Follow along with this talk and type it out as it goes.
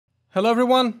Hello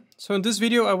everyone! So in this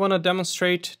video I want to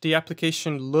demonstrate the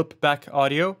application Loopback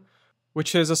Audio,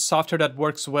 which is a software that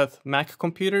works with Mac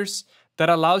computers that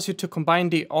allows you to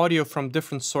combine the audio from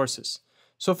different sources.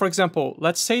 So for example,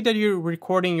 let's say that you're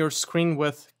recording your screen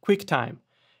with QuickTime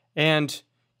and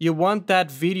you want that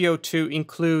video to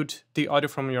include the audio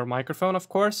from your microphone, of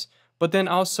course, but then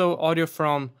also audio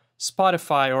from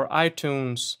Spotify or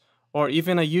iTunes or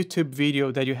even a YouTube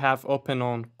video that you have open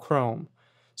on Chrome.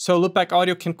 So Loopback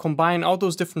Audio can combine all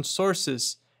those different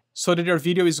sources so that your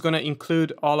video is going to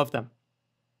include all of them.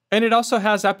 And it also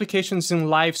has applications in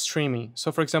live streaming.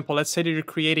 So for example, let's say that you're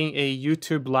creating a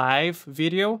YouTube live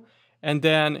video and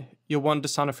then you want the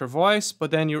sound of your voice,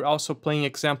 but then you're also playing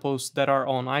examples that are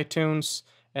on iTunes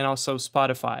and also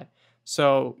Spotify.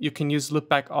 So you can use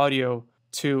Loopback Audio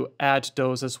to add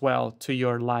those as well to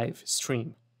your live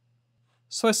stream.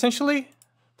 So essentially,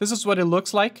 this is what it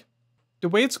looks like. The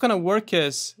way it's going to work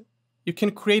is you can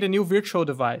create a new virtual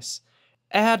device,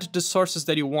 add the sources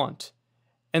that you want,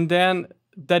 and then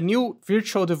that new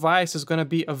virtual device is going to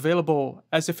be available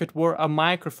as if it were a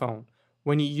microphone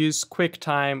when you use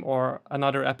QuickTime or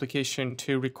another application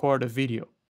to record a video.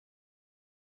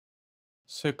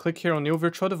 So click here on New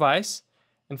Virtual Device,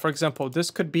 and for example,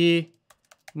 this could be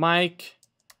mic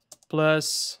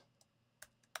plus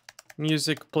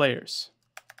music players.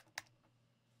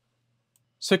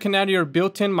 So you can add your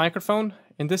built-in microphone.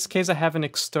 In this case, I have an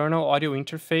external audio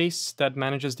interface that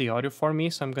manages the audio for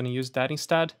me, so I'm going to use that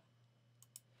instead.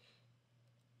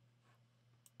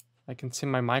 I can see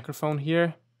my microphone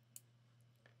here.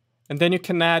 And then you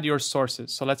can add your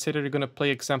sources. So let's say that you're going to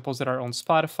play examples that are on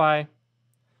Spotify.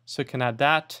 So you can add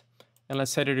that. And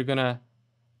let's say that you're going to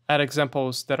add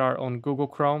examples that are on Google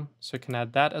Chrome. So you can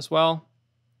add that as well.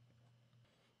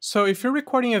 So if you're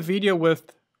recording a video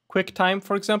with QuickTime,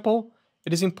 for example,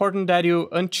 it is important that you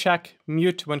uncheck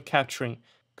mute when capturing,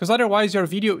 because otherwise your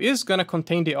video is going to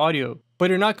contain the audio, but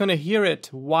you're not going to hear it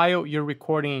while you're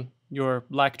recording your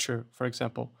lecture, for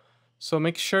example. So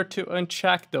make sure to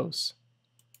uncheck those.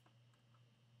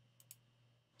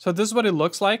 So this is what it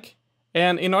looks like.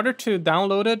 And in order to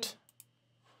download it,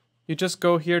 you just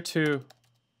go here to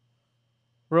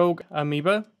Rogue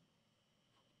Amoeba,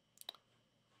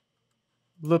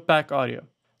 Loopback Audio.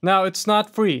 Now it's not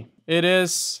free. It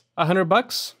is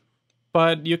 $100,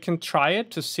 but you can try it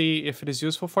to see if it is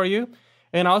useful for you.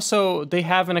 And also they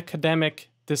have an academic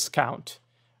discount,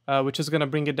 which is going to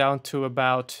bring it down to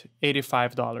about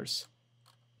 $85.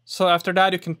 So after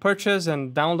that, you can purchase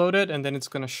and download it, and then it's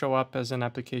going to show up as an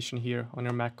application here on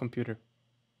your Mac computer.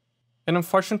 And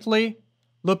unfortunately,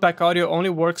 Loopback Audio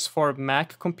only works for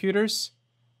Mac computers,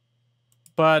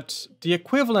 but the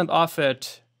equivalent of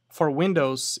it for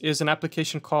Windows is an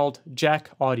application called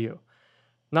Jack Audio.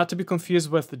 Not to be confused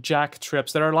with Jack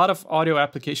Trips. There are a lot of audio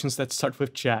applications that start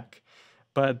with Jack,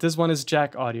 but this one is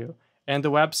Jack Audio. And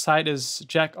the website is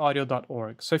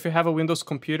jackaudio.org. So if you have a Windows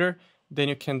computer, then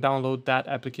you can download that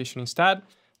application instead.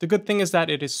 The good thing is that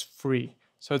it is free.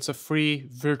 So it's a free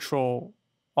virtual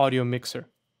audio mixer.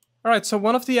 All right, so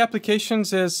one of the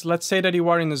applications is, let's say that you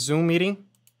are in a Zoom meeting,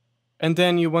 and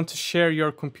then you want to share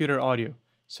your computer audio.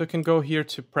 So you can go here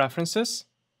to Preferences,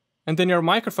 and then your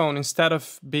microphone, instead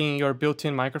of being your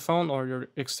built-in microphone or your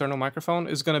external microphone,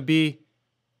 is going to be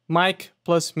mic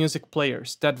plus music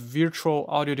players, that virtual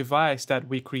audio device that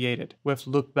we created with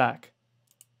Loopback.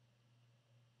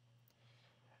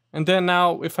 And then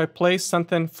now if I play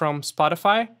something from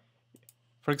Spotify,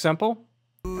 for example,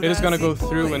 it is going to go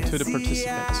through into the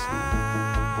participants.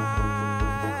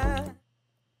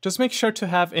 Just make sure to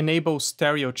have Enable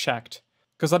Stereo checked,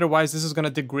 because otherwise this is going to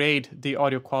degrade the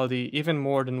audio quality even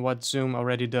more than what Zoom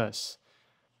already does.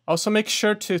 Also make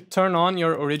sure to turn on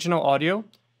your original audio.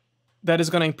 That is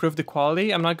going to improve the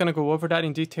quality. I'm not going to go over that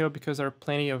in detail because there are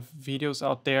plenty of videos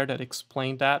out there that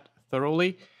explain that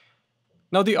thoroughly.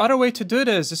 Now the other way to do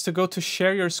this is to go to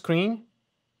Share Your Screen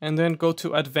and then go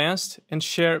to Advanced and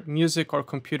share music or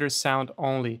computer sound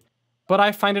only. But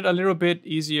I find it a little bit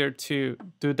easier to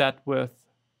do that with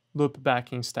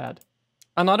Loopback instead.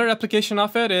 Another application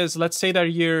of it is, let's say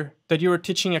that you were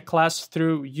teaching a class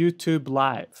through YouTube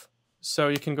Live. So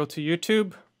you can go to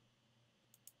YouTube,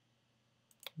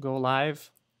 go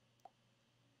live.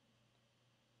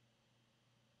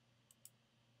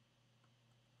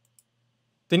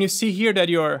 Then you see here that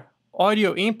your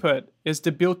audio input is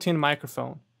the built-in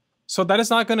microphone. So that is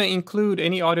not going to include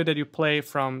any audio that you play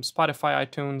from Spotify,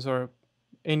 iTunes, or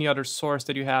any other source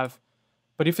that you have.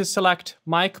 But if you select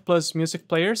mic plus music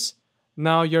players,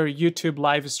 now your YouTube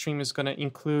live stream is going to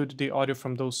include the audio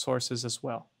from those sources as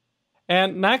well.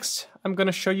 And next, I'm going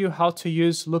to show you how to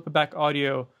use Loopback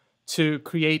Audio to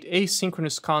create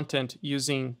asynchronous content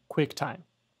using QuickTime.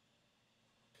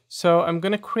 So I'm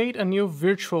going to create a new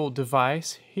virtual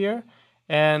device here,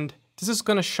 and this is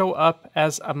going to show up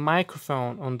as a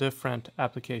microphone on different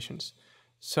applications.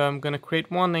 So I'm going to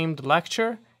create one named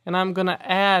lecture, and I'm going to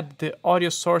add the audio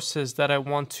sources that I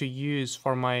want to use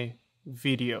for my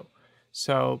video.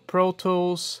 So Pro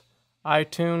Tools,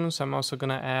 iTunes, I'm also going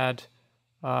to add,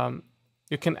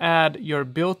 you can add your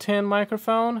built-in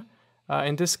microphone.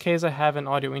 In this case, I have an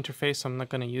audio interface, so I'm not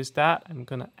going to use that. I'm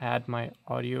going to add my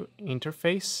audio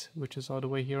interface, which is all the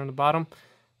way here on the bottom.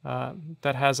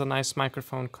 That has a nice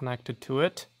microphone connected to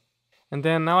it. And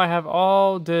then now I have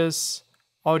all these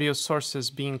audio sources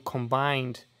being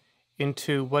combined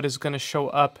into what is going to show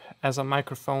up as a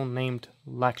microphone named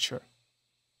lecture.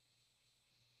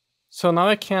 So now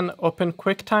I can open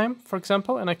QuickTime, for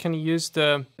example, and I can use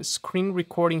the screen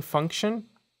recording function.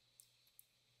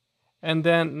 And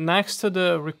then next to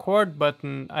the record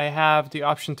button, I have the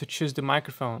option to choose the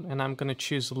microphone, and I'm going to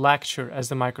choose lecture as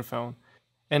the microphone.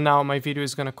 And now my video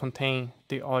is going to contain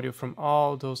the audio from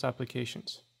all those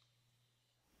applications.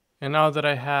 And now that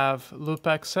I have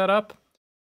Loopback set up,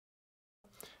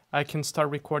 I can start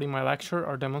recording my lecture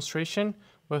or demonstration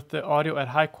with the audio at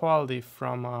high quality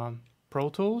from Pro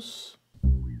Tools.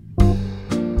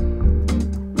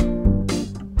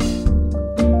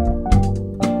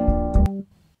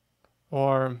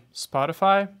 Or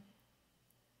Spotify.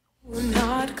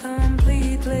 Not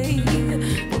completely.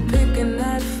 We're picking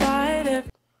that fight.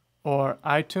 Or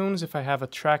iTunes if I have a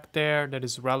track there that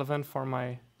is relevant for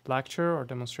my lecture or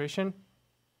demonstration.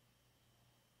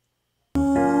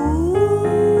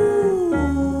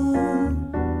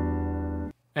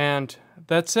 And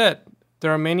that's it.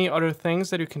 There are many other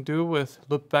things that you can do with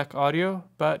Loopback audio,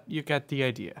 but you get the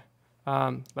idea.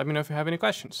 Let me know if you have any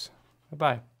questions.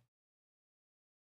 Bye-bye.